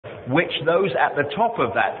which those at the top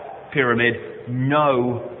of that pyramid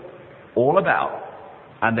know all about,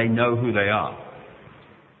 and they know who they are.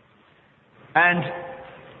 And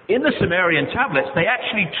in the Sumerian tablets, they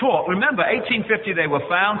actually taught, remember, 1850 they were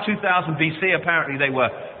found, 2000 BC apparently they were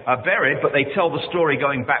buried, but they tell the story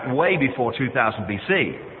going back way before 2000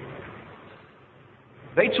 BC.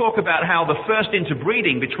 They talk about how the first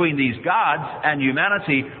interbreeding between these gods and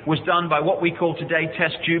humanity was done by what we call today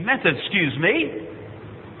test tube methods. Excuse me?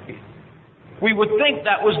 We would think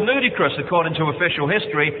that was ludicrous according to official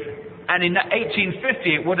history, and in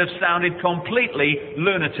 1850 it would have sounded completely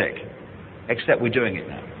lunatic, except we're doing it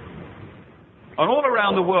now. And all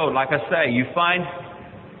around the world, like I say, you find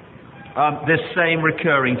this same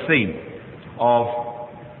recurring theme of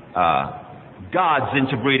gods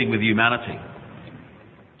interbreeding with humanity.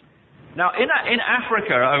 Now, in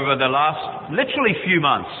Africa, over the last literally few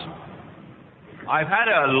months, I've had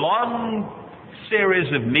a long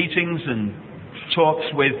series of meetings and talks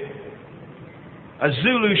with a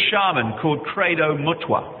Zulu shaman called Credo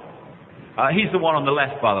Mutwa. He's the one on the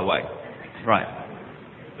left, by the way. Right.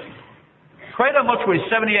 Credo Mutwa is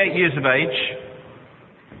 78 years of age.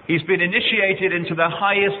 He's been initiated into the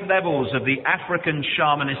highest levels of the African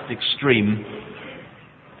shamanistic stream.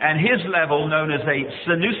 And his level, known as a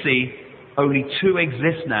Sanusi, only two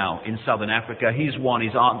exist now in southern Africa. He's one,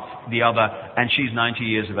 his aunt the other, and she's 90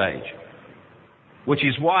 years of age. Which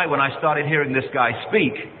is why when I started hearing this guy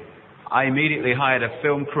speak, I immediately hired a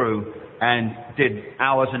film crew and did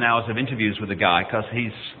hours and hours of interviews with the guy, because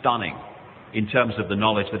he's stunning in terms of the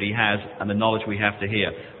knowledge that he has and the knowledge we have to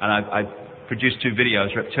hear. And I produced two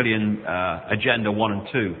videos, Reptilian Agenda 1 and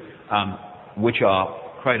 2, which are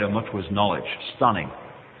Credo Mutwa's knowledge. Stunning.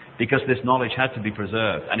 Because this knowledge had to be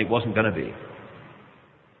preserved, and it wasn't going to be.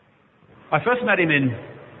 I first met him in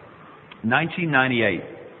 1998,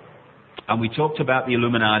 and we talked about the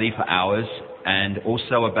Illuminati for hours, and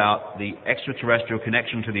also about the extraterrestrial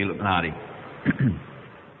connection to the Illuminati.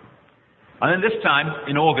 And then this time,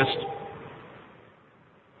 in August,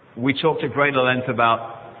 we talked at greater length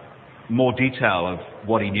about more detail of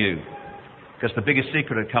what he knew. Because the biggest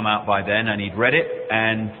secret had come out by then, and he'd read it,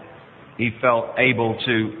 and he felt able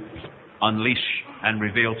to unleash and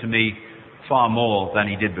reveal to me far more than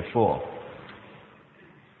he did before.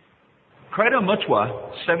 Credo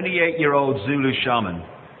Mutwa, 78-year-old Zulu shaman,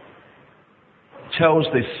 tells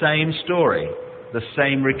the same story, the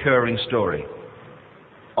same recurring story,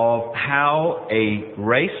 of how a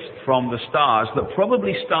race from the stars that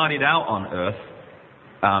probably started out on Earth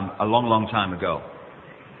a long, long time ago,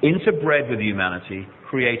 interbred with humanity,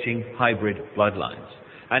 creating hybrid bloodlines.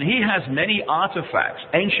 And he has many artifacts,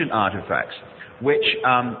 ancient artifacts, which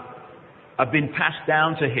have been passed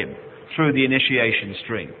down to him through the initiation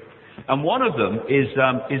stream. And one of them is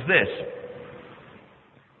this.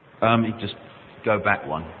 You just go back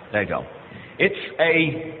one. There you go. It's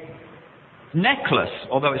a necklace,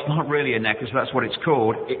 although it's not really a necklace, that's what it's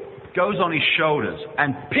called. It goes on his shoulders,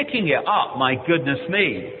 and picking it up, my goodness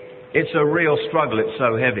me, it's a real struggle, it's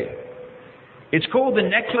so heavy. It's called the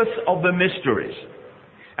Necklace of the Mysteries.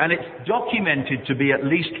 And it's documented to be at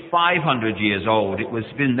least 500 years old. It was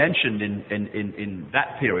been mentioned in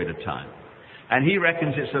that period of time. And he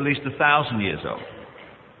reckons it's at least 1,000 years old.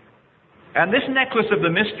 And this Necklace of the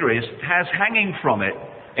Mysteries has hanging from it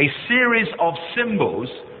a series of symbols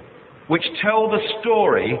which tell the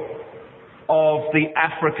story of the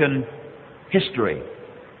African history.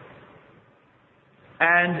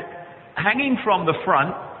 And hanging from the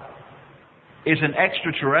front is an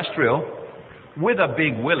extraterrestrial with a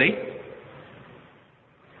big willy,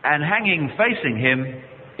 and hanging facing him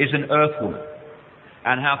is an earthwoman.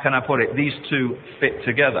 And how can I put it? These two fit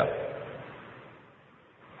together.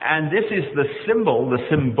 And this is the symbol, the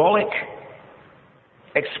symbolic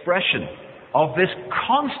expression of this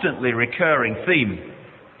constantly recurring theme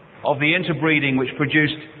of the interbreeding which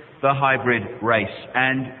produced the hybrid race.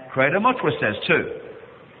 And Credo Mutwa says too,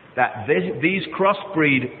 that these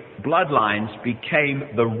crossbreed bloodlines became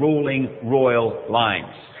the ruling royal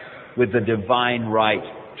lines with the divine right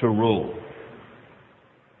to rule.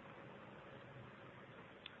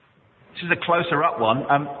 This is a closer up one.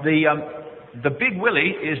 The big willy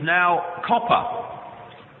is now copper,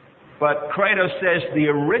 but Credo says the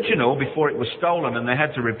original, before it was stolen and they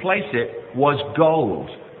had to replace it, was gold.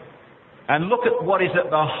 And look at what is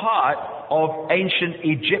at the heart of ancient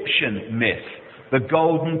Egyptian myth. The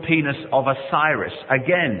golden penis of Osiris.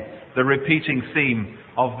 Again, the repeating theme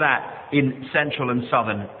of that in Central and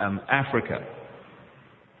Southern Africa.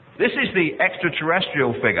 This is the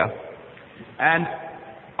extraterrestrial figure. And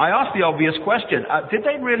I asked the obvious question, did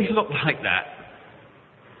they really look like that?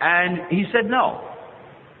 And he said no.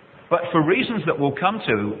 But for reasons that we'll come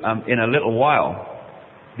to in a little while,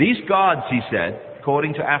 these gods, he said,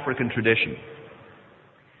 according to African tradition,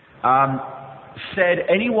 said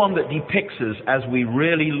anyone that depicts us as we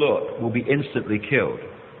really look will be instantly killed.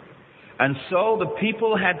 And so the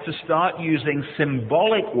people had to start using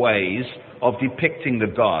symbolic ways of depicting the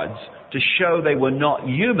gods to show they were not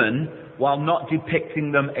human while not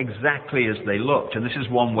depicting them exactly as they looked. And this is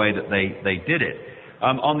one way that they did it.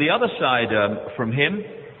 On the other side from him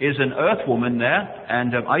is an earth woman there,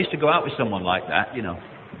 and I used to go out with someone like that, you know.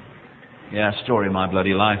 Yeah, story of my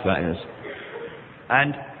bloody life, that is.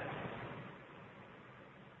 And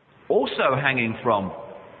also hanging from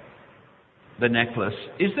the necklace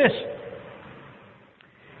is this.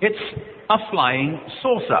 It's a flying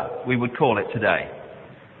saucer, we would call it today.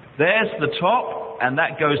 There's the top, and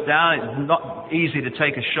that goes down. It's not easy to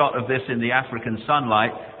take a shot of this in the African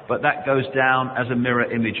sunlight, but that goes down as a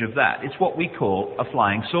mirror image of that. It's what we call a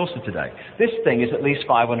flying saucer today. This thing is at least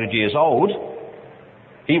 500 years old.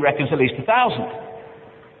 He reckons at least 1,000.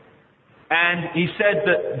 And he said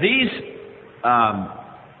that these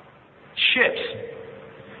ships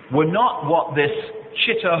were not what this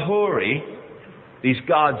Chitahuri, these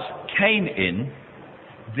gods, came in.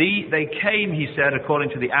 They came, he said, according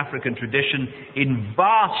to the African tradition, in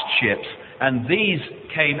vast ships, and these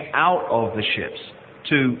came out of the ships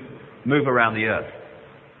to move around the earth.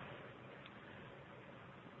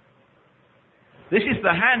 This is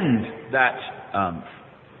the hand that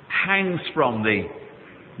hangs from the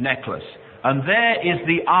necklace. And there is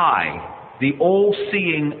the eye, the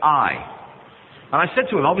all-seeing eye. And I said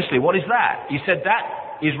to him, obviously, what is that? He said,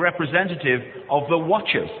 that is representative of the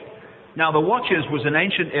Watchers. Now, the Watchers was an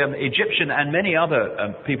ancient Egyptian and many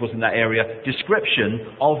other peoples in that area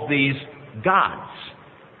description of these gods.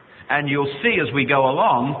 And you'll see as we go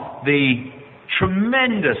along the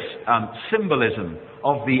tremendous symbolism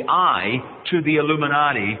of the eye to the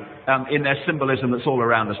Illuminati in their symbolism that's all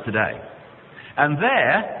around us today. And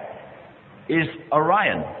there is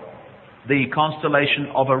Orion, the constellation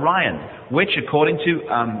of Orion, which, according to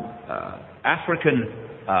African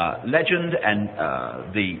legend and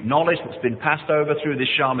the knowledge that's been passed over through this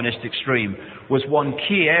shamanistic stream, was one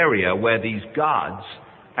key area where these gods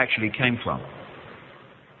actually came from.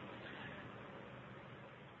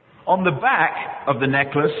 On the back of the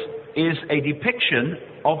necklace is a depiction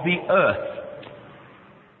of the earth.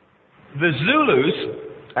 The Zulus,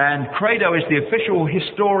 and Credo is the official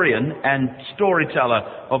historian and storyteller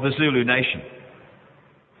of the Zulu nation.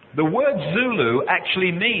 The word Zulu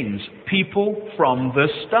actually means people from the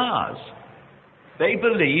stars. They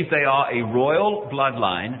believe they are a royal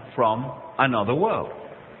bloodline from another world.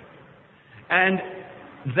 And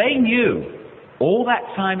they knew all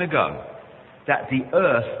that time ago that the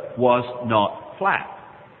earth was not flat.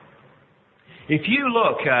 If you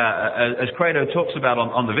look, as Credo talks about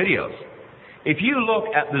on the videos, if you look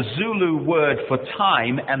at the Zulu word for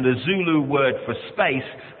time and the Zulu word for space,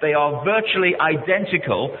 they are virtually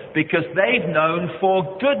identical because they've known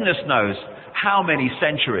for goodness knows how many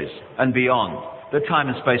centuries and beyond that time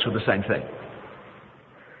and space were the same thing.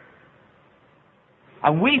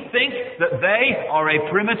 And we think that they are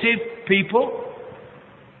a primitive people.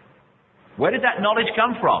 Where did that knowledge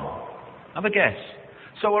come from? Have a guess.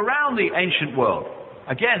 So around the ancient world,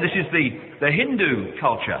 again, this is the Hindu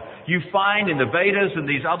culture. You find in the Vedas and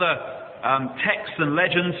these other texts and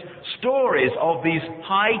legends stories of these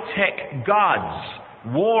high-tech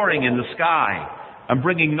gods warring in the sky and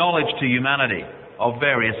bringing knowledge to humanity of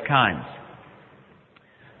various kinds.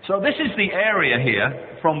 So this is the area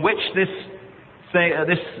here from which this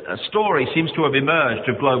story seems to have emerged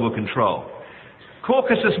of global control.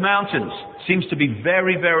 Caucasus Mountains seems to be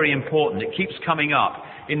very, very important. It keeps coming up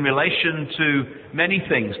in relation to many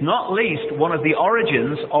things, not least one of the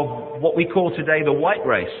origins of what we call today the white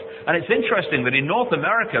race. And it's interesting that in North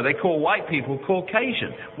America they call white people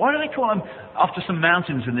Caucasian. Why do they call them after some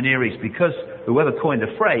mountains in the Near East? Because whoever coined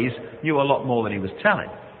the phrase knew a lot more than he was telling.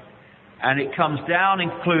 And it comes down,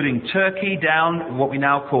 including Turkey, down what we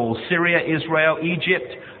now call Syria, Israel,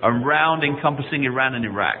 Egypt, around encompassing Iran and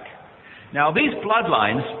Iraq. Now these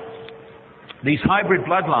bloodlines, these hybrid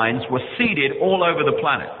bloodlines, were seeded all over the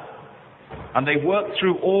planet. And they worked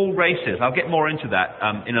through all races. I'll get more into that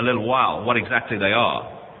in a little while, what exactly they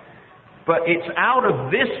are. But it's out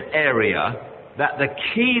of this area that the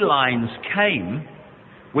key lines came,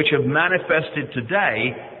 which have manifested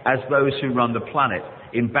today as those who run the planet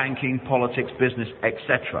in banking, politics, business,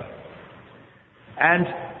 etc. And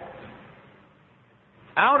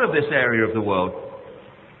out of this area of the world,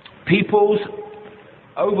 peoples,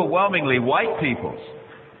 overwhelmingly white peoples,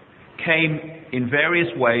 came in various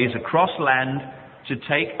ways across land to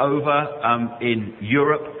take over in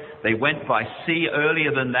Europe. They went by sea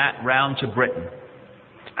earlier than that round to Britain.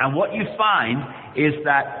 And what you find is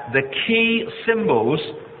that the key symbols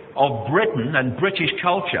of Britain and British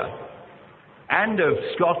culture, and of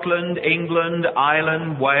Scotland, England,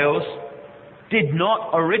 Ireland, Wales, did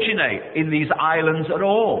not originate in these islands at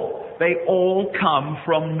all. They all come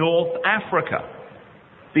from North Africa,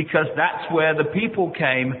 because that's where the people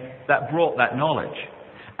came that brought that knowledge.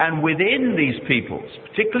 And within these peoples,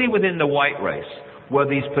 particularly within the white race, were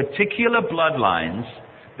these particular bloodlines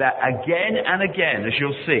that again and again, as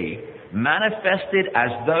you'll see, manifested as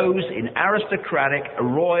those in aristocratic,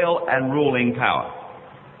 royal, and ruling power.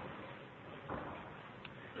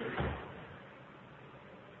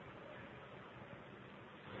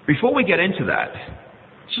 Before we get into that,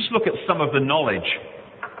 let's just look at some of the knowledge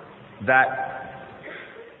that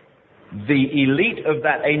the elite of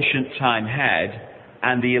that ancient time had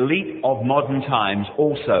and the elite of modern times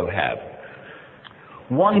also have.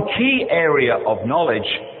 One key area of knowledge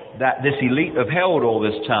that this elite have held all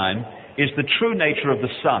this time is the true nature of the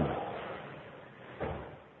sun.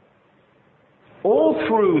 All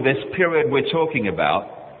through this period we're talking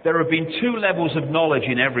about, there have been two levels of knowledge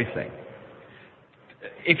in everything.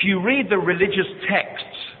 If you read the religious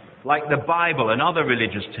texts, like the Bible and other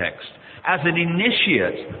religious texts, as an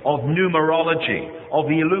initiate of numerology, of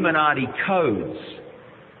the Illuminati codes,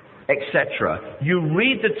 etc., you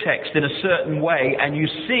read the text in a certain way and you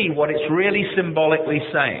see what it's really symbolically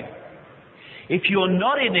saying. If you're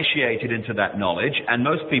not initiated into that knowledge, and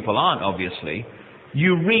most people aren't obviously,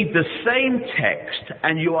 you read the same text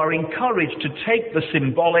and you are encouraged to take the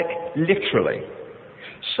symbolic literally.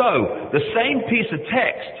 So, the same piece of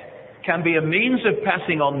text can be a means of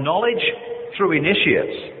passing on knowledge through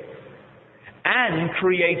initiates and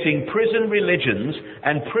creating prison religions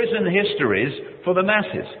and prison histories for the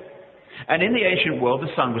masses. And in the ancient world,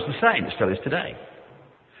 the sun was the same. It still is today.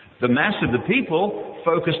 The mass of the people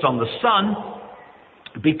focused on the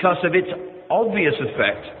sun because of its obvious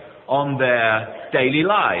effect on their daily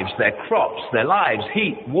lives, their crops, their lives,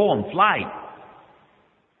 heat, warmth, light.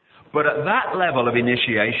 But at that level of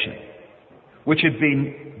initiation, which had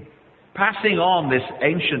been passing on this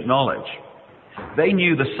ancient knowledge, they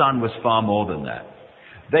knew the sun was far more than that.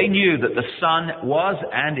 They knew that the sun was,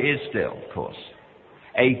 and is still, of course,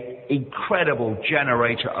 an incredible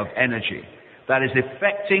generator of energy that is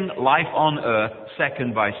affecting life on Earth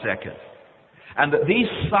second by second. And that these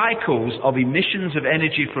cycles of emissions of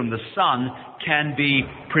energy from the sun can be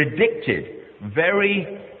predicted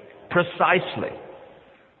very precisely.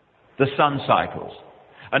 The sun cycles.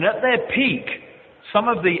 And at their peak, some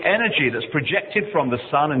of the energy that's projected from the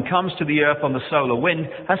sun and comes to the earth on the solar wind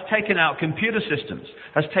has taken out computer systems,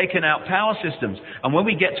 has taken out power systems. And when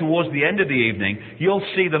we get towards the end of the evening, you'll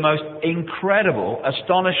see the most incredible,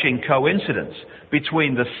 astonishing coincidence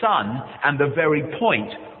between the sun and the very point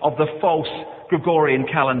of the false Gregorian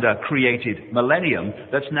calendar created millennium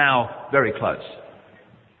that's now very close.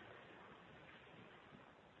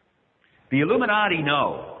 The Illuminati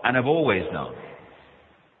know, and have always known,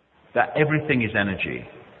 that everything is energy.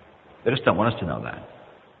 They just don't want us to know that.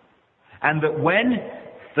 And that when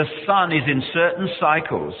the sun is in certain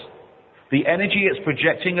cycles, the energy it's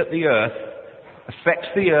projecting at the earth affects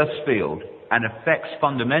the earth's field and affects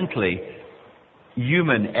fundamentally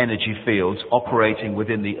human energy fields operating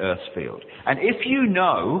within the earth's field. And if you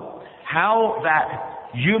know how that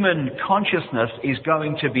human consciousness is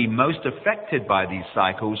going to be most affected by these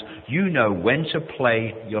cycles, you know when to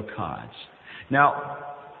play your cards. Now,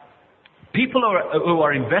 people who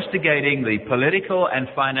are investigating the political and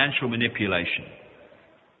financial manipulation,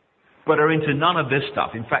 but are into none of this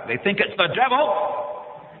stuff, in fact, they think it's the devil,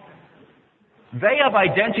 they have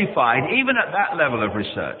identified, even at that level of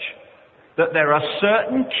research, that there are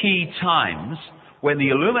certain key times when the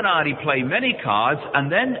Illuminati play many cards,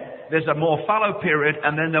 and then there's a more fallow period,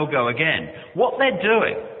 and then they'll go again. What they're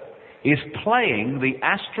doing is playing the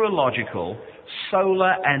astrological,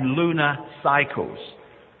 solar and lunar cycles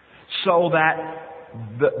so that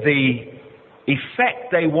the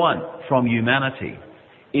effect they want from humanity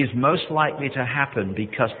is most likely to happen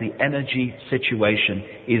because the energy situation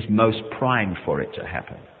is most primed for it to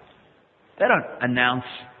happen. They don't announce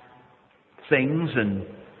things and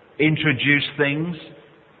introduce things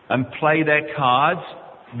and play their cards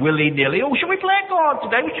willy-nilly. Oh, shall we play a card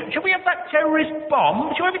today? Shall we have that terrorist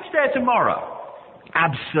bomb? Shall we have it there tomorrow?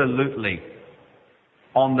 Absolutely.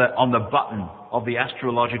 On the button of the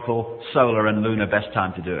astrological, solar and lunar best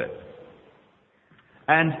time to do it.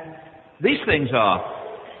 And these things are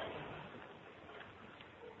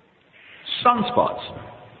sunspots.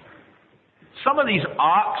 Some of these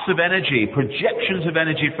arcs of energy, projections of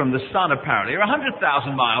energy from the sun apparently, are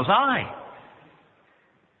 100,000 miles high.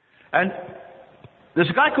 And there's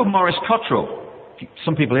a guy called Maurice Cottrell,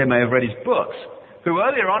 some people here may have read his books, who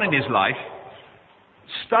earlier on in his life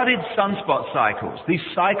studied sunspot cycles, these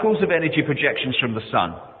cycles of energy projections from the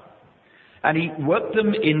sun. And he worked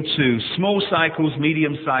them into small cycles,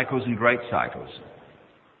 medium cycles, and great cycles.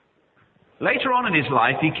 Later on in his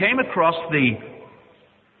life, he came across the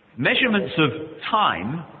measurements of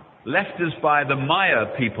time left us by the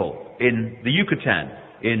Maya people in the Yucatan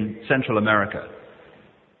in Central America.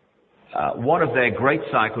 One of their great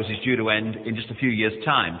cycles is due to end in just a few years'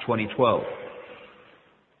 time, 2012.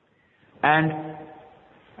 And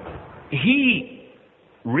he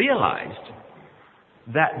realized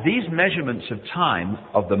that these measurements of time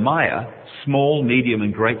of the Maya, small, medium,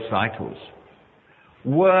 and great cycles,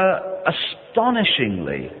 were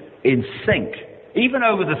astonishingly in sync, even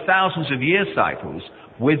over the thousands of year cycles,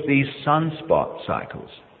 with these sunspot cycles.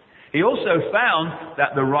 He also found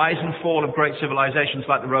that the rise and fall of great civilizations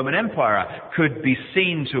like the Roman Empire could be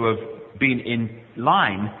seen to have been in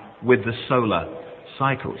line with the solar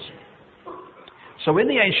cycles. So in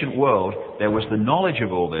the ancient world, there was the knowledge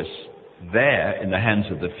of all this there in the hands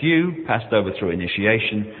of the few, passed over through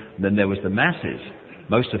initiation, and then there was the masses,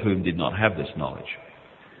 most of whom did not have this knowledge.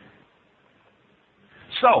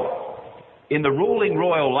 So, in the ruling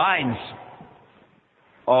royal lines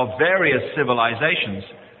of various civilizations,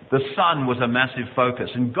 the sun was a massive focus,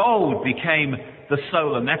 and gold became the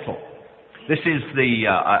solar metal. This is the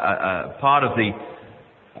part of the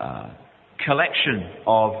collection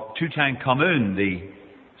of Tutankhamun, the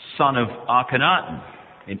son of Akhenaten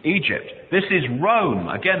in Egypt. This is Rome,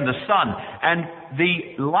 again the sun, and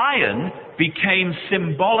the lion became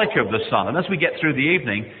symbolic of the sun. And as we get through the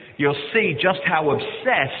evening, you'll see just how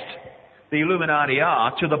obsessed the Illuminati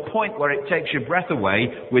are, to the point where it takes your breath away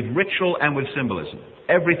with ritual and with symbolism.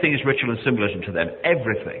 Everything is ritual and symbolism to them,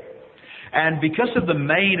 everything. And because of the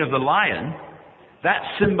mane of the lion, that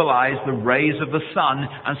symbolized the rays of the sun,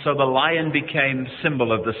 and so the lion became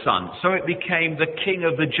symbol of the sun. So it became the king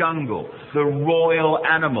of the jungle, the royal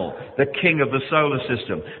animal, the king of the solar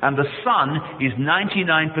system. And the sun is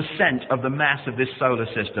 99% of the mass of this solar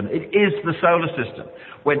system. It is the solar system.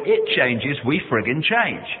 When it changes, we friggin'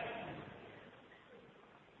 change.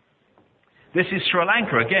 This is Sri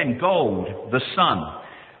Lanka, again, gold, the sun.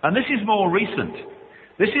 And this is more recent.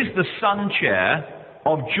 This is the sun chair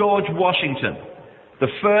of George Washington,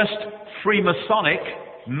 the first Freemasonic,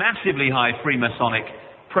 massively high Freemasonic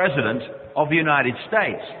president of the United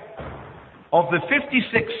States. Of the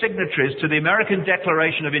 56 signatories to the American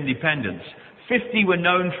Declaration of Independence, 50 were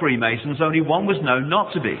known Freemasons, only one was known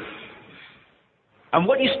not to be. And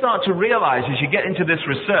what you start to realize as you get into this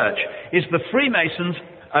research is the Freemasons,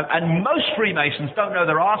 and most Freemasons don't know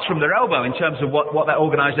their arse from their elbow in terms of what that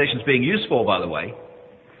organization is being used for, by the way.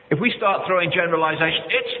 If we start throwing generalizations,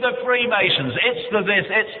 it's the Freemasons, it's the this,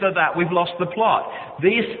 it's the that, we've lost the plot.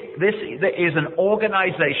 This is an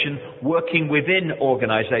organization working within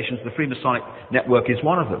organizations. The Freemasonic network is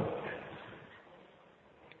one of them.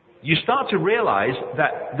 You start to realize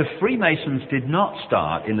that the Freemasons did not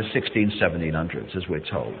start in the 1700s, as we're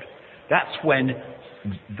told. That's when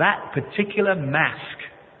that particular mask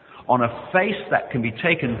on a face that can be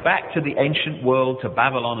taken back to the ancient world, to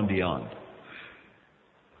Babylon and beyond,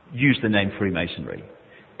 use the name Freemasonry.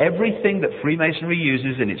 Everything that Freemasonry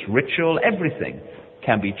uses in its ritual, everything,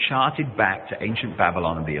 can be charted back to ancient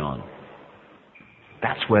Babylon and beyond.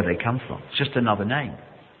 That's where they come from. It's just another name.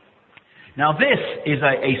 Now this is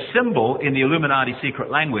a symbol in the Illuminati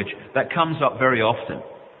secret language that comes up very often.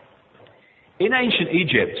 In ancient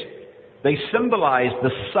Egypt, they symbolized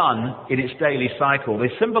the sun in its daily cycle.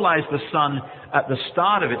 They symbolized the sun at the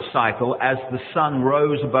start of its cycle as the sun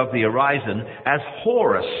rose above the horizon, as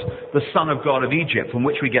Horus, the son of God of Egypt, from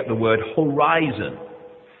which we get the word horizon.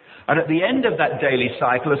 And at the end of that daily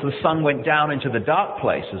cycle, as the sun went down into the dark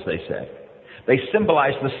place, as they said, they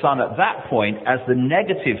symbolized the sun at that point as the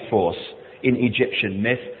negative force in Egyptian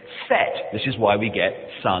myth, Set. This is why we get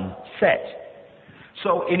sunset.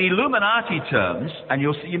 So in Illuminati terms, and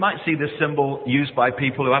you might see this symbol used by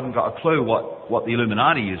people who haven't got a clue what the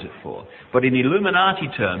Illuminati use it for, but in Illuminati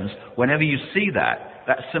terms, whenever you see that,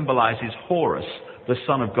 that symbolizes Horus, the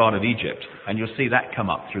son of God of Egypt, and you'll see that come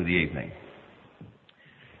up through the evening.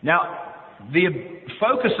 Now, the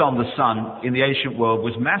focus on the sun in the ancient world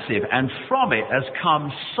was massive, and from it has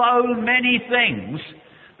come so many things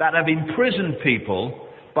that have imprisoned people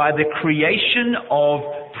by the creation of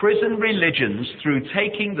prison religions through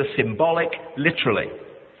taking the symbolic literally.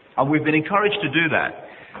 And we've been encouraged to do that.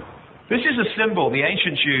 This is a symbol the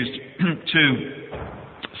ancients used to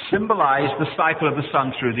symbolize the cycle of the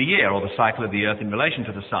sun through the year, or the cycle of the earth in relation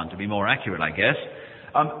to the sun, to be more accurate, I guess.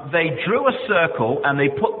 They drew a circle and they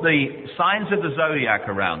put the signs of the zodiac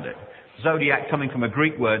around it. Zodiac coming from a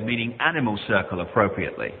Greek word meaning animal circle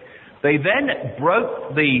appropriately. They then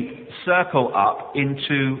broke the circle up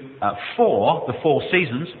into the four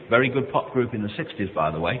seasons. Very good pop group in the 60s,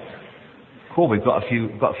 by the way. Cool, we've got a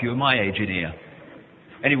few of my age in here.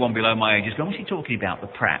 Anyone below my age is going, what's he talking about? The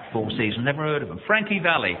Pratt, Four Seasons, never heard of him. Frankie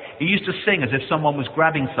Valli, he used to sing as if someone was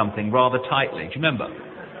grabbing something rather tightly. Do you remember?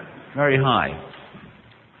 Very high.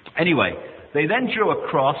 Anyway, they then drew a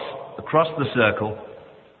cross across the circle,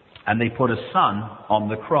 and they put a sun on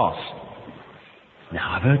the cross.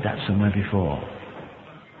 Now, I've heard that somewhere before.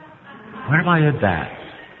 Where have I heard that?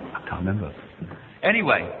 I can't remember.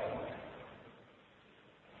 Anyway,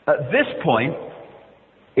 at this point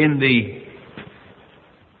in the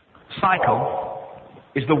cycle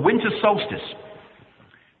is the winter solstice,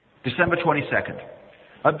 December 22nd.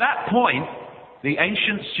 At that point, the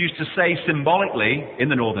ancients used to say symbolically, in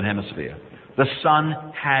the northern hemisphere, the sun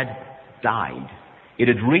had died. It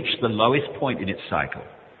had reached the lowest point in its cycle.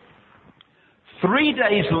 3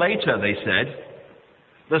 days later, they said,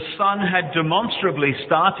 the sun had demonstrably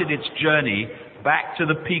started its journey back to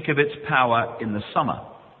the peak of its power in the summer.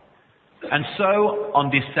 And so, on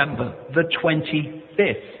December the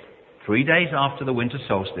 25th, 3 days after the winter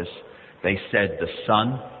solstice, they said the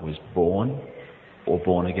sun was born or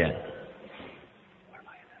born again.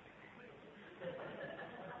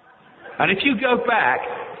 And if you go back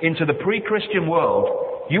into the pre-Christian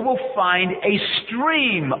world, you will find a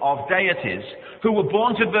stream of deities who were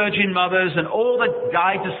born to virgin mothers and all that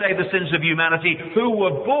died to save the sins of humanity, who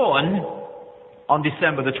were born on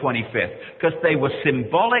December the 25th, because they were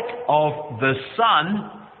symbolic of the sun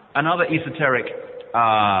and other esoteric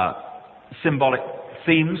symbolic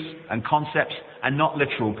themes and concepts, and not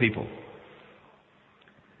literal people.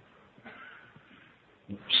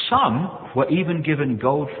 Some were even given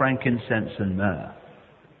gold, frankincense, and myrrh.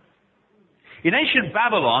 In ancient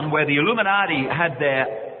Babylon, where the Illuminati had their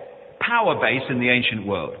power base in the ancient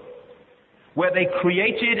world, where they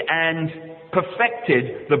created and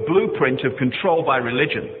perfected the blueprint of control by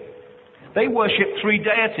religion, they worshipped three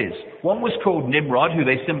deities. One was called Nimrod, who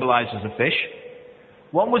they symbolized as a fish.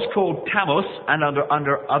 One was called Tammuz, and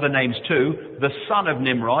under other names too, the son of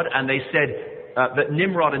Nimrod, and they said that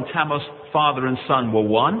Nimrod and Tammuz, father and son, were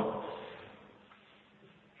one.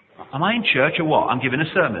 Am I in church or what? I'm giving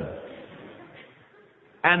a sermon.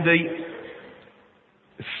 And the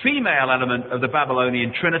female element of the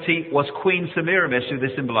Babylonian Trinity was Queen Semiramis, who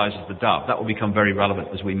this symbolizes the dove. That will become very relevant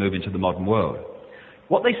as we move into the modern world.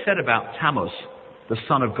 What they said about Tammuz, the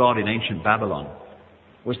son of God in ancient Babylon,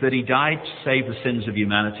 was that he died to save the sins of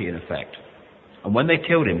humanity, in effect. And when they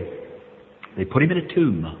killed him, they put him in a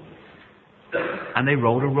tomb, and they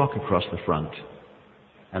rolled a rock across the front.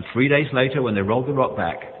 And 3 days later, when they rolled the rock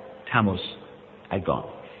back, Tammuz had gone.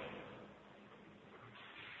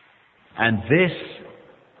 And this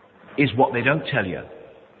is what they don't tell you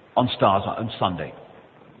on Stars on Sunday.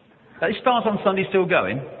 Are Stars on Sunday still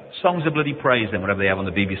going? Songs of Bloody Praise, then, whatever they have on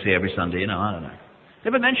the BBC every Sunday, you know, I don't know.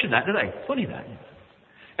 Never mentioned that, do they? Funny that.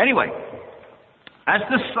 Anyway, as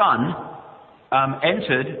the sun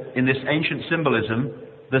entered in this ancient symbolism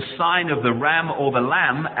the sign of the ram or the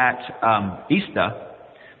lamb at Easter,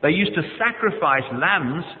 they used to sacrifice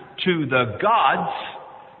lambs to the gods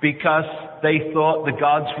because they thought the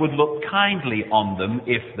gods would look kindly on them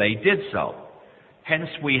if they did so. Hence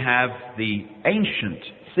we have the ancient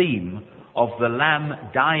theme of the lamb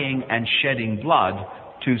dying and shedding blood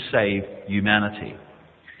to save humanity.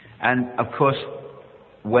 And of course,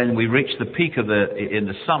 when we reached the peak of in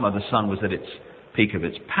the summer, the sun was at its peak of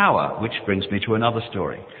its power, which brings me to another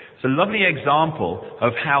story. It's a lovely example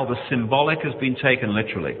of how the symbolic has been taken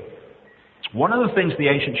literally. One of the things the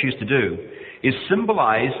ancients used to do is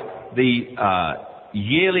symbolize the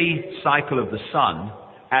yearly cycle of the sun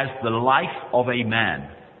as the life of a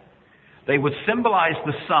man. They would symbolize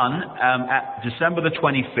the sun at December the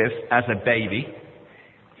 25th as a baby.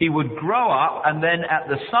 He would grow up, and then at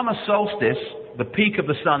the summer solstice, the peak of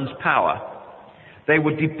the sun's power, they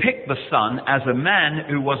would depict the sun as a man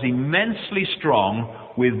who was immensely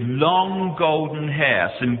strong with long golden hair,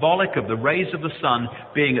 symbolic of the rays of the sun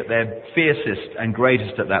being at their fiercest and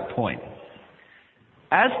greatest at that point.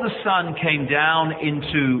 As the sun came down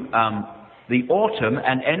into the autumn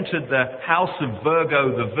and entered the house of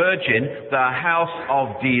Virgo the Virgin, the house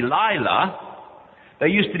of Delilah, they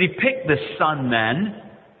used to depict this sun man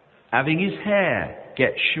having his hair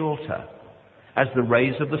get shorter as the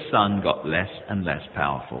rays of the sun got less and less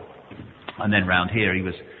powerful. And then round here he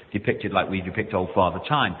was depicted like we depict old Father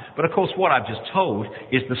Time. But of course what I've just told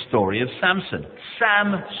is the story of Samson.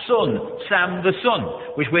 Sam the son,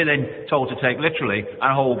 which we're then told to take literally,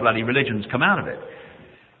 and whole bloody religions come out of it.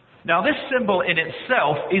 Now this symbol in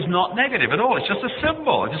itself is not negative at all. It's just a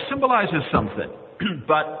symbol. It just symbolizes something.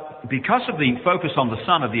 But because of the focus on the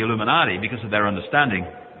sun of the Illuminati, because of their understanding,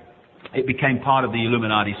 it became part of the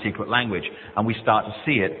Illuminati secret language, and we start to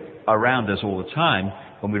see it around us all the time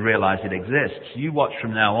when we realize it exists. You watch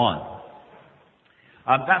from now on.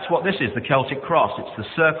 That's what this is, the Celtic cross. It's the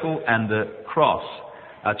circle and the cross.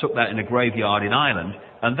 I took that in a graveyard in Ireland,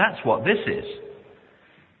 and that's what this is.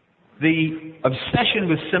 The obsession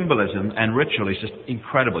with symbolism and ritual is just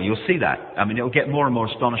incredible. You'll see that. I mean, it'll get more and more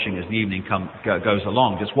astonishing as the evening goes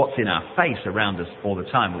along, just what's in our face around us all the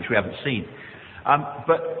time, which we haven't seen.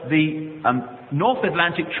 But the North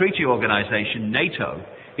Atlantic Treaty Organization, NATO,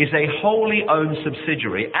 is a wholly owned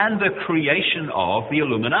subsidiary and the creation of the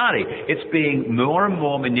Illuminati. It's being more and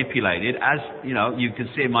more manipulated, as you know, you can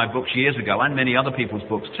see in my books years ago and many other people's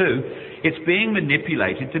books too. It's being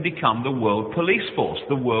manipulated to become the world police force,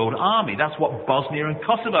 the world army. That's what Bosnia and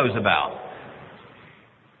Kosovo is about.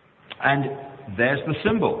 And there's the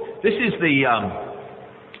symbol. This is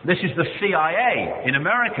the CIA in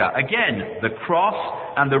America. Again, the cross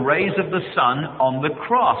and the rays of the sun on the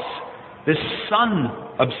cross. This sun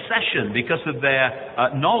obsession because of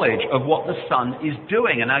their knowledge of what the sun is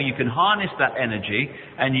doing, and how you can harness that energy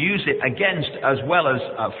and use it against as well as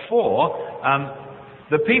for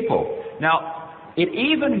the people. Now, it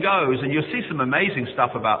even goes, and you'll see some amazing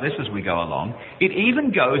stuff about this as we go along, it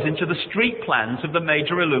even goes into the street plans of the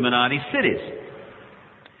major Illuminati cities.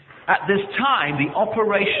 At this time, the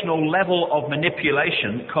operational level of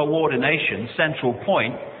manipulation, coordination, central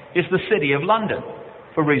point, is the city of London,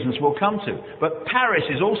 for reasons we'll come to. But Paris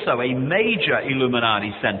is also a major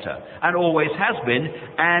Illuminati center, and always has been,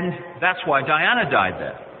 and that's why Diana died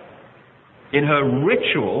there, in her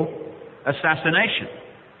ritual assassination.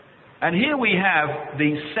 And here we have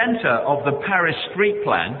the center of the Paris street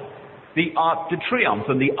plan, the Arc de Triomphe,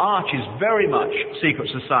 and the arch is very much secret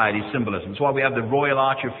society symbolism. That's why we have the Royal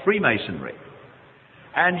Arch of Freemasonry.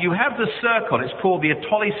 And you have the circle, it's called the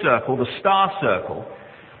Atoli Circle, the Star Circle,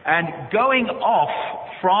 and going off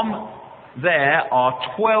from there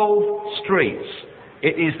are 12 streets.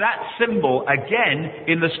 It is that symbol again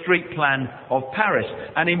in the street plan of Paris.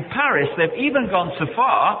 And in Paris, they've even gone so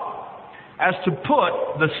far as to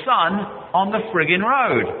put the sun on the friggin'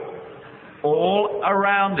 road, all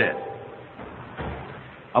around it.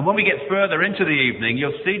 And when we get further into the evening,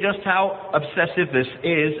 you'll see just how obsessive this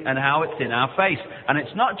is and how it's in our face. And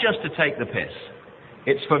it's not just to take the piss.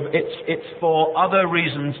 It's for other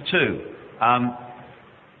reasons too.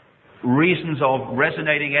 Reasons of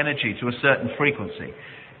resonating energy to a certain frequency.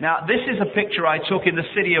 Now, this is a picture I took in the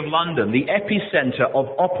city of London, the epicenter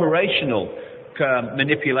of operational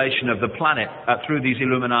manipulation of the planet through these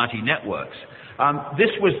Illuminati networks. This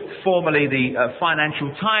was formerly the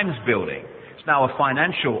Financial Times building. It's now a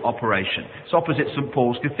financial operation. It's opposite St.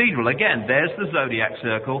 Paul's Cathedral. Again, there's the zodiac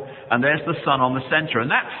circle, and there's the sun on the center. And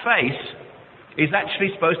that face is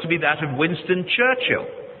actually supposed to be that of Winston Churchill.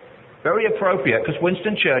 Very appropriate, because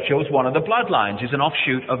Winston Churchill is one of the bloodlines, is an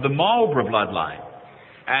offshoot of the Marlborough bloodline.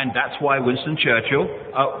 And that's why Winston Churchill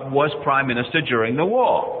was Prime Minister during the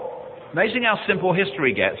war. Amazing how simple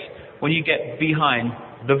history gets when you get behind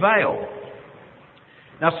the veil.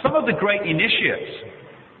 Now, some of the great initiates,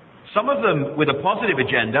 some of them with a positive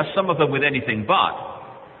agenda, some of them with anything but,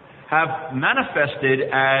 have manifested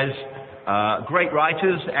as great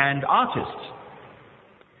writers and artists.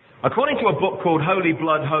 According to a book called Holy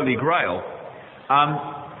Blood, Holy Grail,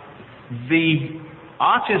 the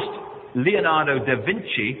artist Leonardo da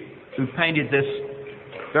Vinci, who painted this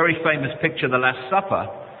very famous picture, The Last Supper,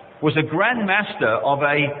 was a grand master of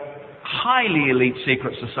a highly elite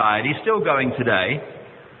secret society, still going today,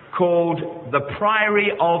 called the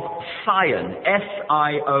Priory of Sion,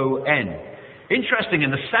 S-I-O-N. Interesting,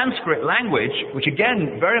 in the Sanskrit language, which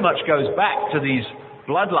again very much goes back to these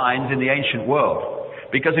bloodlines in the ancient world,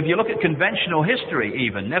 because if you look at conventional history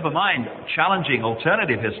even, never mind challenging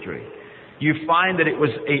alternative history, you find that it was,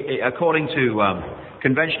 according to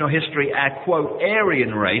conventional history, a, quote,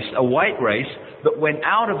 Aryan race, a white race, that went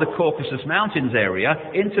out of the Caucasus Mountains area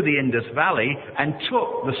into the Indus Valley and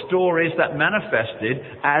took the stories that manifested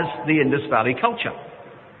as the Indus Valley culture.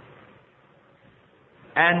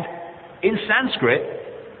 And in Sanskrit,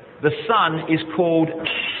 the sun is called,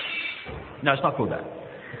 no, it's not called that.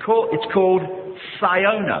 It's called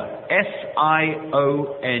Siona, S-I-O-N-A.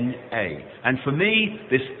 And for me,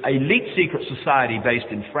 this elite secret society based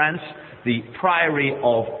in France, the Priory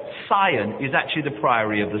of Sion, is actually the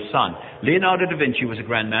Priory of the Sun. Leonardo da Vinci was a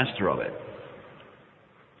grand master of it.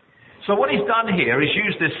 So what he's done here is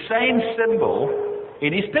use this same symbol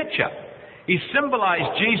in his picture. He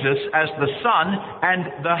symbolized Jesus as the sun,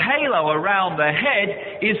 and the halo around the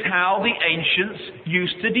head is how the ancients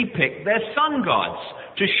used to depict their sun gods,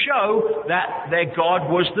 to show that their god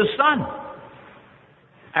was the sun.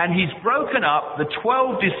 And he's broken up the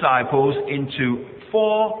 12 disciples into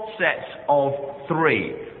 4 sets of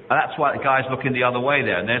 3. And that's why the guy's looking the other way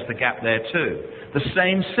there, and there's the gap there too. The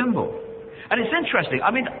same symbol. And it's interesting.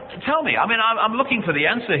 Tell me, I'm looking for the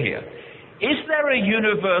answer here. Is there a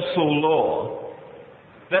universal law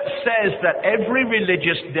that says that every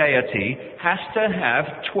religious deity has to have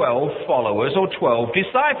 12 followers or 12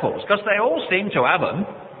 disciples? Because they all seem to have them.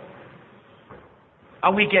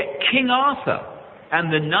 And we get King Arthur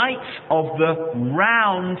and the Knights of the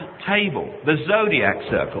Round Table, the Zodiac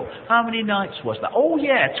Circle. How many knights was that? Oh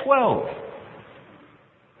yeah, 12.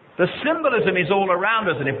 The symbolism is all around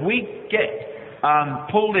us, and if we get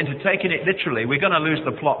pulled into taking it literally, we're going to lose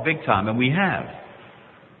the plot big time, and we have.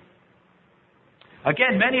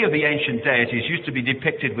 Again, many of the ancient deities used to be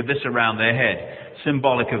depicted with this around their head,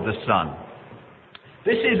 symbolic of the sun.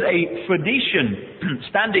 This is a Phoenician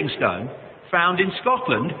standing stone found in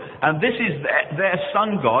Scotland, and this is their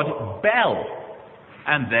sun god, Bel.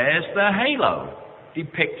 And there's the halo,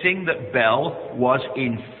 depicting that Bel was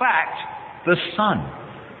in fact the sun.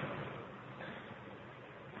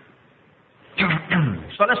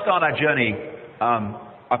 So let's start our journey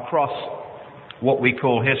across what we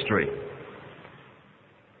call history.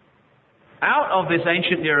 Out of this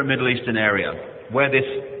ancient Near and Middle Eastern area, where this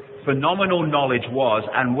phenomenal knowledge was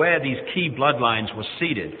and where these key bloodlines were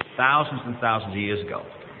seeded thousands and thousands of years ago,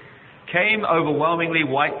 came overwhelmingly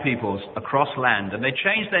white peoples across land, and they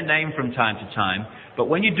changed their name from time to time, but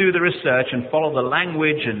when you do the research and follow the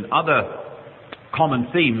language and other common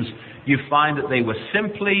themes, you find that they were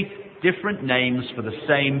simply different names for the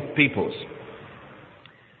same peoples.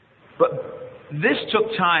 But this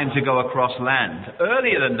took time to go across land.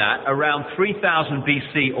 Earlier than that, around 3000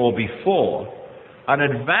 BC or before, an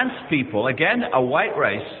advanced people, again a white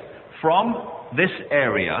race, from this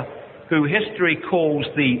area, who history calls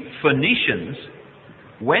the Phoenicians,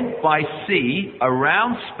 went by sea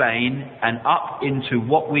around Spain and up into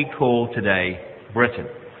what we call today Britain.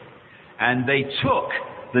 And they took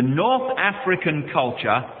the North African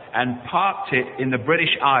culture and parked it in the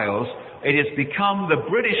British Isles. It has become the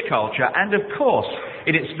British culture, and of course,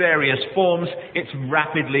 in its various forms, it's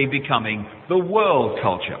rapidly becoming the world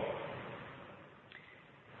culture.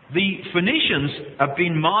 The Phoenicians have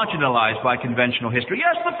been marginalized by conventional history.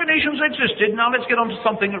 Yes, the Phoenicians existed. Now let's get on to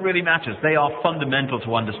something that really matters. They are fundamental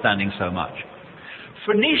to understanding so much.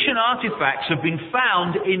 Phoenician artifacts have been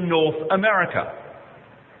found in North America.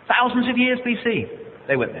 Thousands of years BC,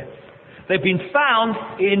 they went there. They've been found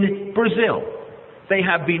in Brazil. They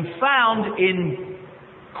have been found in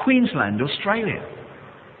Queensland, Australia.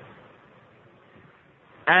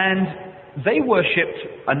 And they worshipped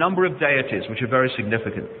a number of deities which are very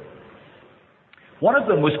significant. One of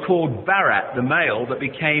them was called Barat, the male, that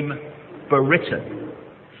became Baritan.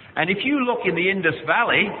 And if you look in the Indus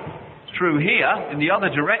Valley, through here, in the other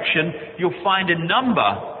direction, you'll find a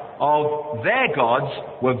number of their gods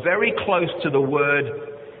were very close to the word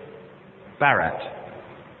Barat.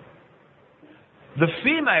 The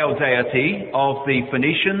female deity of the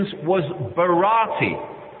Phoenicians was Barati.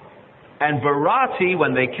 And Barati,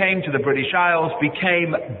 when they came to the British Isles,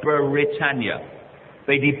 became Britannia.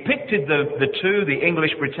 They depicted the two, the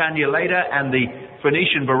English Britannia later and the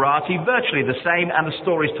Phoenician Barati, virtually the same, and the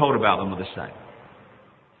stories told about them were the same.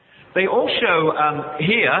 They also,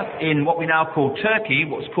 here in what we now call Turkey,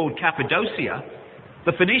 what's called Cappadocia,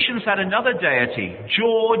 the Phoenicians had another deity,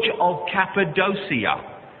 George of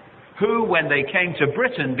Cappadocia, who, when they came to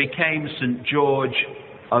Britain, became St. George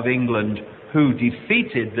of England, who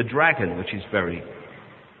defeated the dragon, which is very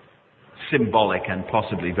symbolic and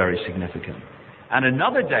possibly very significant. And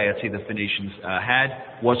another deity the Phoenicians had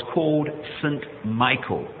was called St.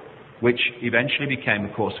 Michael, which eventually became,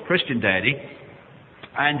 of course, a Christian deity.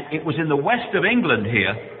 And it was in the west of England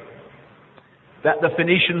here that the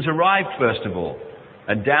Phoenicians arrived, first of all.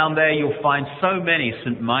 And down there you'll find so many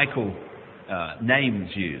St. Michael names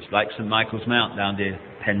used, like St. Michael's Mount down near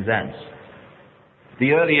Penzance.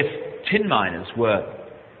 The earliest tin miners were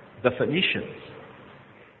the Phoenicians.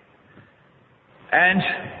 And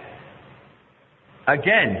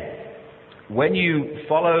again, when you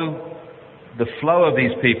follow the flow of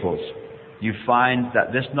these peoples, you find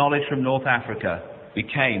that this knowledge from North Africa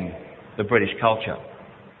became the British culture.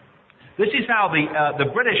 This is how the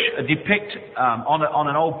British depict on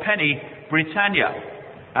an old penny Britannia.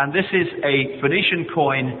 And this is a Phoenician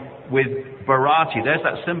coin with Barati. There's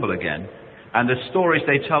that symbol again. And the stories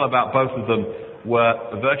they tell about both of them were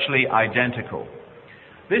virtually identical.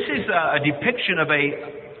 This is a depiction of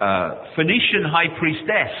a Phoenician high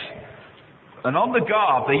priestess. And on the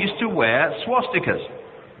garb, they used to wear swastikas.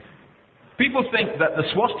 People think that the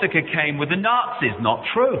swastika came with the Nazis. Not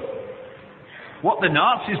true. What the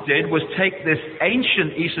Nazis did was take this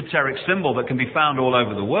ancient esoteric symbol that can be found all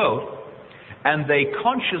over the world, and they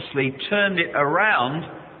consciously turned it around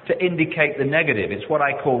to indicate the negative. It's what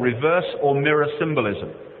I call reverse or mirror symbolism.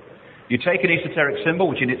 You take an esoteric symbol,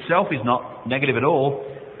 which in itself is not negative at all,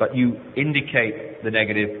 but you indicate the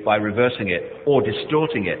negative by reversing it or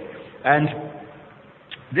distorting it. And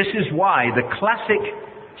this is why the classic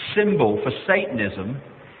symbol for Satanism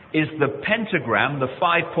is the pentagram, the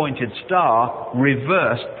five-pointed star,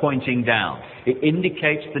 reversed pointing down. It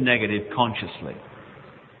indicates the negative consciously.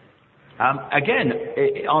 Again,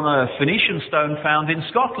 on a Phoenician stone found in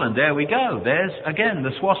Scotland, there we go. There's, again,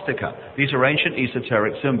 the swastika. These are ancient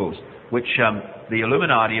esoteric symbols, which the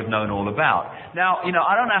Illuminati have known all about. Now,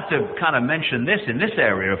 I don't have to kind of mention this in this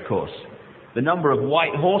area, of course. The number of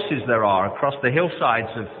white horses there are across the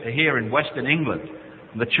hillsides of here in Western England,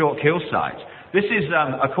 the chalk hillsides. This is,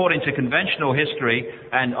 according to conventional history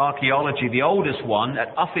and archaeology, the oldest one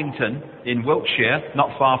at Uffington in Wiltshire,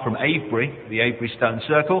 not far from Avebury, the Avebury Stone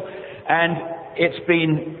Circle. And it's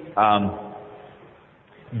been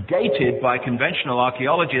dated by conventional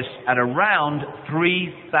archaeologists at around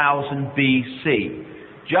 3000 BC.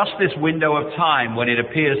 Just this window of time when it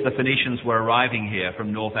appears the Phoenicians were arriving here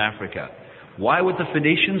from North Africa. Why would the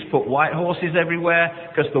Phoenicians put white horses everywhere?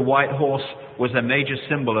 Because the white horse was a major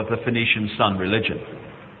symbol of the Phoenician sun religion.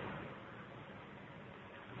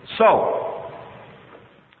 So,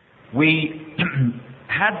 we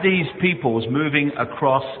had these peoples moving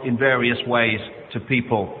across in various ways to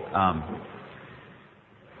people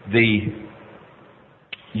the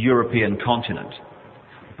European continent.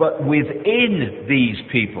 But within these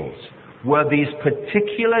peoples were these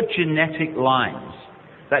particular genetic lines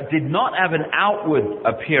that did not have an outward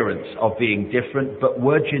appearance of being different, but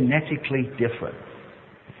were genetically different.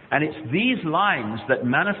 And it's these lines that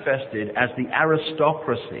manifested as the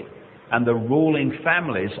aristocracy and the ruling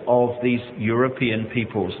families of these European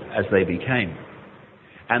peoples as they became.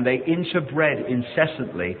 And they interbred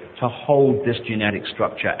incessantly to hold this genetic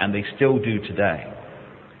structure, and they still do today.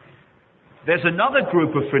 There's another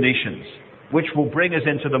group of Phoenicians which will bring us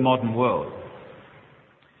into the modern world.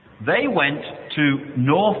 They went to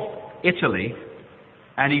North Italy,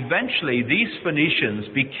 and eventually these Phoenicians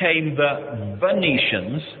became the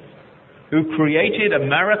Venetians, who created a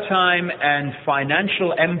maritime and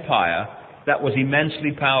financial empire that was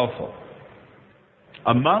immensely powerful.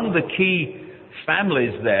 Among the key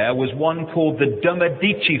families there was one called the de'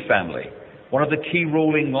 Medici family, one of the key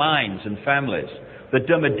ruling lines and families. The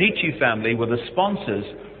de' Medici family were the sponsors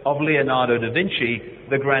of Leonardo da Vinci,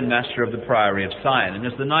 the Grand Master of the Priory of Sion. And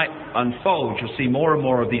as the night unfolds, you'll see more and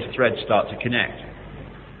more of these threads start to connect.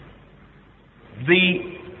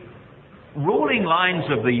 The ruling lines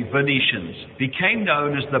of the Venetians became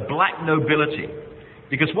known as the black nobility,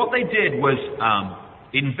 because what they did was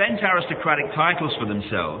invent aristocratic titles for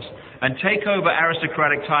themselves and take over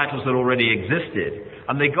aristocratic titles that already existed,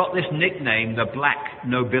 and they got this nickname, the black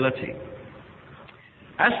nobility.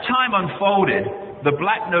 As time unfolded, the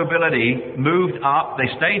black nobility moved up. They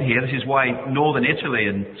stayed here. This is why northern Italy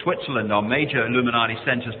and Switzerland are major Illuminati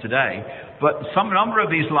centers today. But some number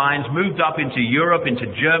of these lines moved up into Europe, into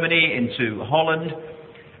Germany, into Holland.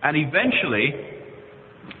 And eventually,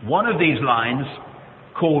 one of these lines,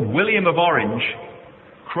 called William of Orange,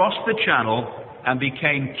 crossed the Channel and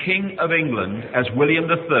became King of England as William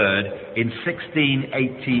III in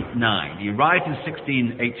 1689. He arrived in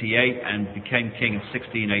 1688 and became king in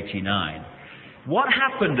 1689. What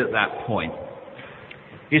happened at that point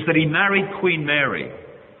is that he married Queen Mary,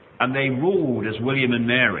 and they ruled as William and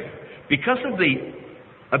Mary. Because of the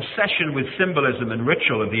obsession with symbolism and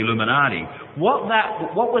ritual of the Illuminati, what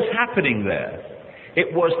was happening there?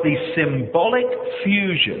 It was the symbolic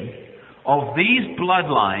fusion of these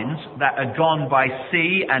bloodlines that had gone by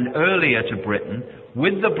sea and earlier to Britain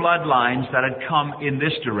with the bloodlines that had come in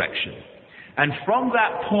this direction. And from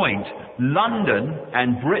that point, London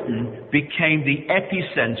and Britain became the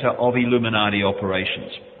epicenter of Illuminati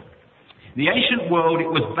operations. In the ancient world, it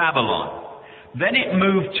was Babylon. Then it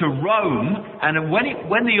moved to Rome, and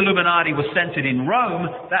when the Illuminati was centered in Rome,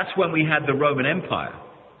 that's when we had the Roman Empire.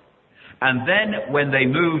 And then when they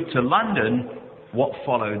moved to London, what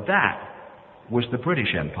followed that was the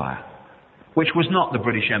British Empire, which was not the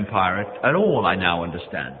British Empire at all, I now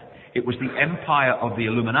understand. It was the empire of the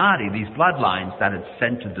Illuminati, these bloodlines that had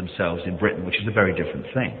centered themselves in Britain, which is a very different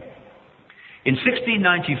thing. In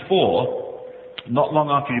 1694, not long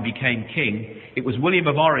after he became king, it was William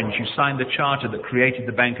of Orange who signed the charter that created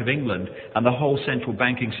the Bank of England, and the whole central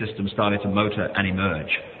banking system started to motor and emerge.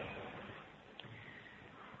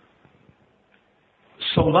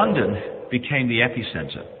 So London became the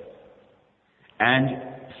epicenter. And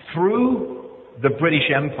through the British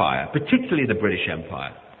Empire, particularly the British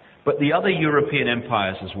Empire, but the other European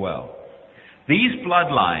empires as well, these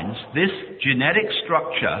bloodlines, this genetic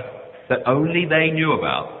structure that only they knew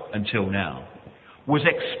about until now, was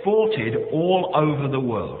exported all over the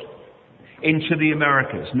world, into the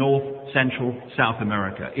Americas, North, Central, South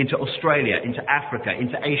America, into Australia, into Africa,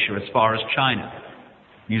 into Asia, as far as China,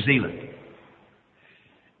 New Zealand.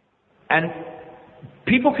 And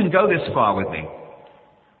people can go this far with me,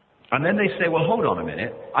 and then they say, well, hold on a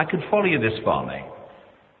minute, I could follow you this far, mate,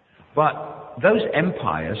 but those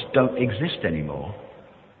empires don't exist anymore,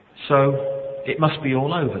 so it must be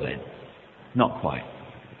all over then. Not quite.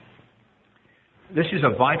 This is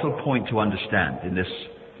a vital point to understand in this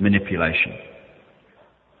manipulation.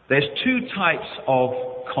 There's two types of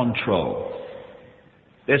control.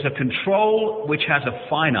 There's a control which has a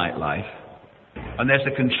finite life, and there's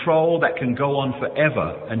a control that can go on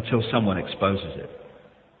forever until someone exposes it.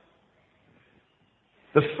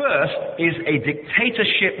 The first is a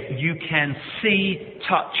dictatorship you can see,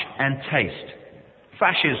 touch, and taste.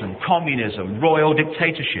 Fascism, communism, royal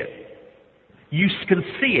dictatorship. You can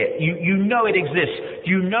see it. You know it exists.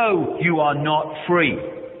 You know you are not free.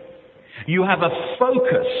 You have a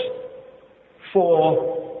focus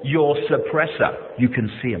for your suppressor. You can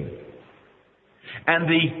see him. And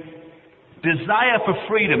the desire for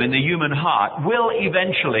freedom in the human heart will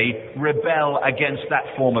eventually rebel against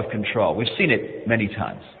that form of control. We've seen it many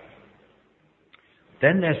times.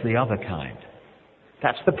 Then there's the other kind.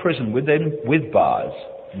 That's the prison with bars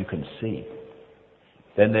you can see.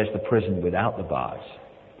 Then there's the prison without the bars,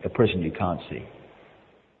 the prison you can't see,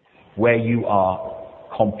 where you are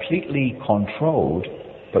completely controlled,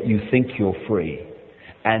 but you think you're free.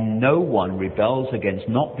 And no one rebels against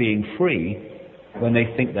not being free when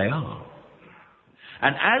they think they are.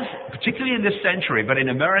 And particularly in this century, but in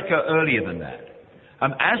America earlier than that,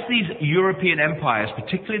 as these European empires,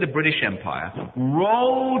 particularly the British Empire,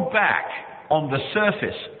 rolled back on the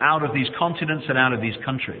surface out of these continents and out of these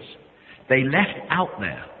countries, they left out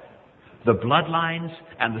there the bloodlines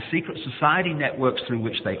and the secret society networks through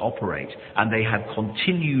which they operate, and they have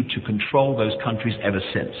continued to control those countries ever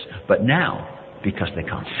since. But now, because they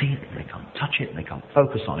can't see it, they can't touch it, they can't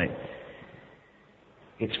focus on it,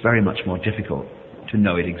 it's very much more difficult to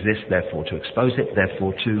know it exists, therefore to expose it,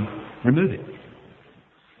 therefore to remove it.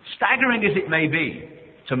 Staggering as it may be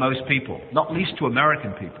to most people, not least to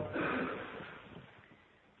American people,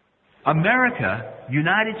 America,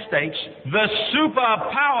 United States, the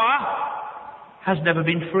superpower, has never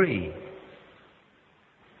been free.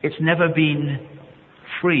 It's never been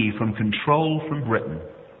free from control from Britain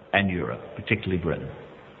and Europe, particularly Britain.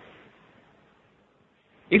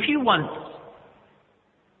 If you want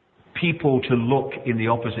people to look in the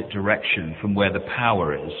opposite direction from where the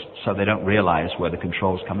power is, so they don't realize where the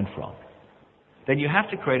control is coming from, then you have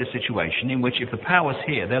to create a situation in which if the power's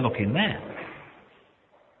here, they're looking there.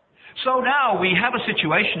 So now we have a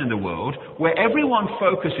situation in the world where everyone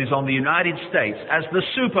focuses on the United States as the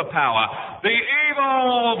superpower, the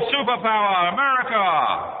evil superpower, America.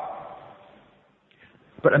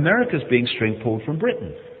 But America's being string pulled from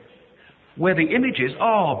Britain, where the image is,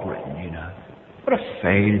 oh, Britain, you know, what a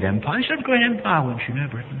faded empire. It's a great empire once, you know,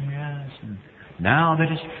 Britain, yes. And now they're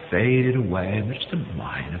just faded away. They're just a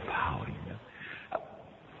minor power, you know.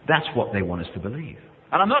 That's what they want us to believe.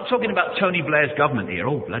 And I'm not talking about Tony Blair's government here.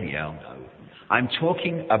 Oh, bloody hell, no. I'm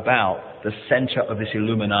talking about the center of this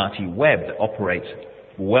Illuminati web that operates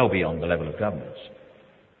well beyond the level of governments.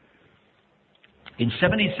 In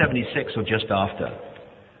 1776, or just after,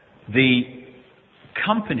 the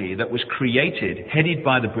company that was created, headed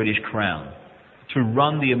by the British Crown, to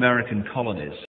run the American colonies